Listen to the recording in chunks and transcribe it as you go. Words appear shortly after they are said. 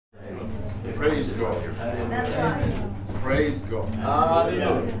Praise God. That's right. Praise God.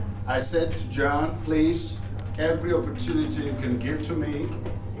 Hallelujah. I said to John, please, every opportunity you can give to me,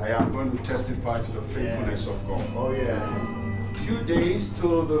 I am going to testify to the faithfulness of God. Oh, yeah. 2 days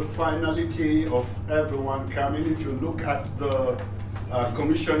to the finality of everyone coming. If you look at the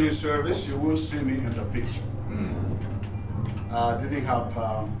commissioning service, you will see me in the picture. I didn't have,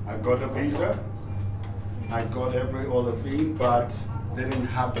 I got a visa, I got every other thing, but didn't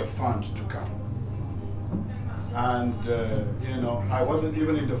have the funds to come. And, you know, I wasn't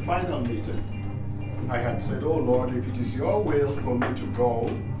even in the final meeting. I had said, oh Lord, if it is your will for me to go,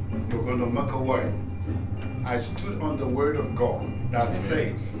 you're going to make a way. I stood on the word of God that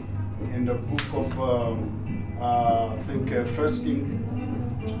says in the book of, I think, First King,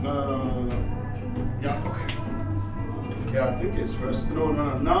 no. Yeah, okay. Yeah, I think it's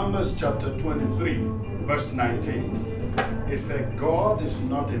Numbers chapter 23, verse 19. It said, God is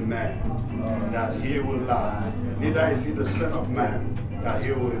not a man that he will lie, neither is he the son of man that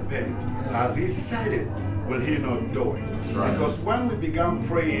he will repent. As he said it, will he not do it? Right. Because when we began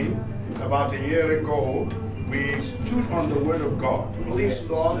praying about a year ago, we stood on the word of God. Please,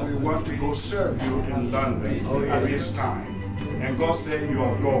 Lord, we want to go serve you in London at this time. And God said, you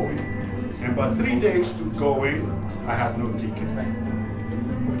are going. And by 3 days to going, I had no ticket.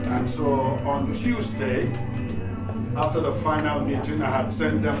 And so on Tuesday, after the final meeting, I had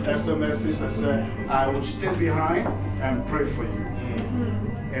sent them SMSs and said, I will stay behind and pray for you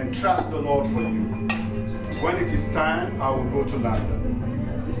and trust the Lord for you. When it is time, I will go to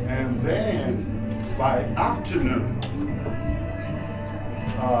London. And then by afternoon,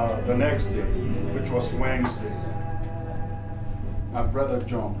 the next day, which was Wednesday, my brother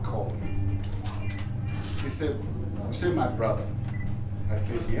John called me. He said, you say my brother? I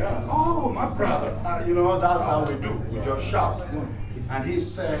said, yeah. Oh, my brother. You know, that's how we do. We just shout. And he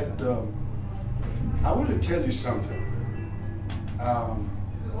said, I want to tell you something.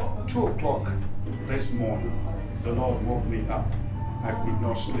 2 o'clock this morning, the Lord woke me up. I could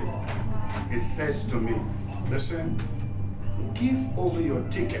not sleep. He says to me, listen, give over your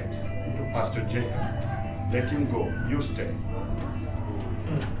ticket to Pastor Jacob. Let him go. You stay.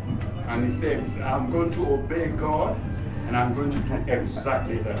 And he says, I'm going to obey God. And I'm going to do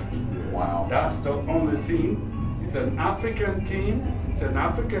exactly that. Wow. That's the only thing. It's an African team. It's an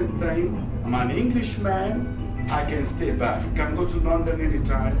African thing. I'm an Englishman. I can stay back. You can go to London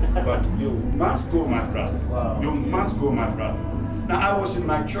anytime, but you must go, my brother. Wow. You must go, my brother. Now, I was in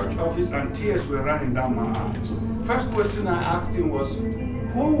my church office and tears were running down my eyes. First question I asked him was,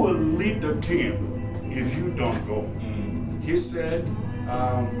 who will lead the team if you don't go? He said,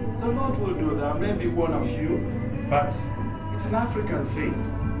 the Lord will do that. Maybe one of you. But it's an African thing.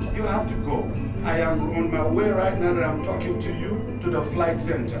 You have to go. I am on my way right now that I'm talking to you to the flight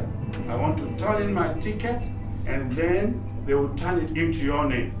center. I want to turn in my ticket and then they will turn it into your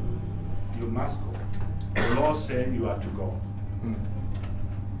name. You must go. The Lord said you are to go.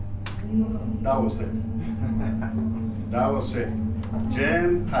 That was it. That was it.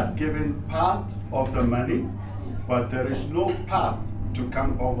 Jen had given part of the money, but there is no path to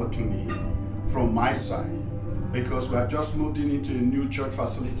come over to me from my side. Because we had just moved into a new church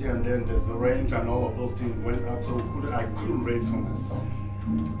facility and then there's the rent and all of those things went up, so I couldn't raise for myself.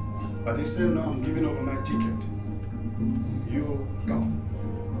 But he said, no, I'm giving over my ticket. You go.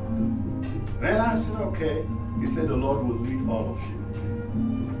 Then I said, okay. He said, the Lord will lead all of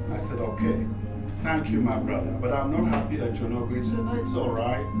you. I said, okay. Thank you, my brother. But I'm not happy that you're not going. He said, no, it's all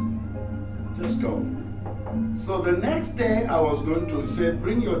right. Just go. So the next day I was going to say,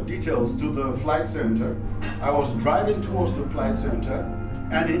 bring your details to the flight center. I was driving towards the flight center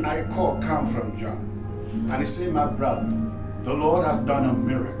and I called come from John. And he said, my brother, the Lord has done a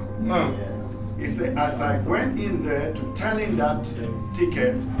miracle. He said, as I went in there to turn in that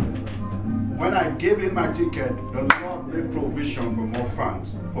ticket, when I gave him my ticket, the Lord made provision for more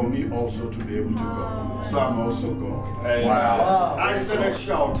funds for me also to be able to go. So I'm also going. Wow. I started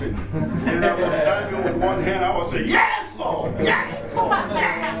shouting. And I was driving with one hand. I was saying, yes, Lord! Yes, Lord!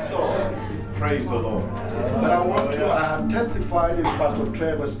 Yes, Lord! Praise the Lord. But I have testified in Pastor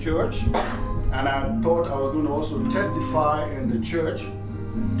Trevor's church. And I thought I was going to also testify in the church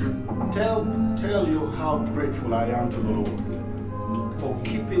to tell you how grateful I am to the Lord for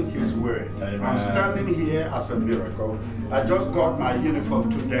keeping his word. Amen. I'm standing here as a miracle. I just got my uniform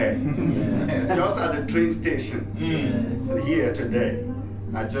today. Just at the train station here today.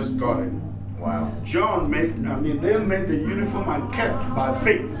 I just got it. Wow. John they made the uniform and kept by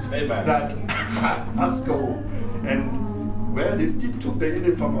faith. Amen. That let's go. And well, they still took the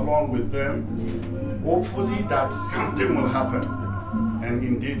uniform along with them. Hopefully that something will happen. And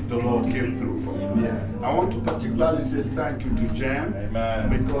indeed, the Lord came through for me. Yeah. I want to particularly say thank you to Jan.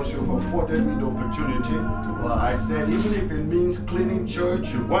 Amen. Because you've afforded me the opportunity. Wow. I said, even if it means cleaning church,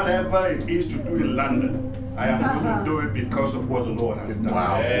 whatever it is to do in London, I am going to do it because of what the Lord has done.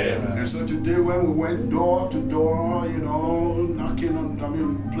 Wow. And so today when we went door to door, you know, knocking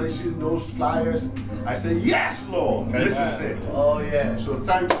on, placing those flyers, I said, yes, Lord, this is it. Oh, yeah. So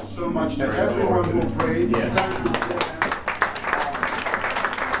thank you so much to everyone who prayed. Yeah. Thank you.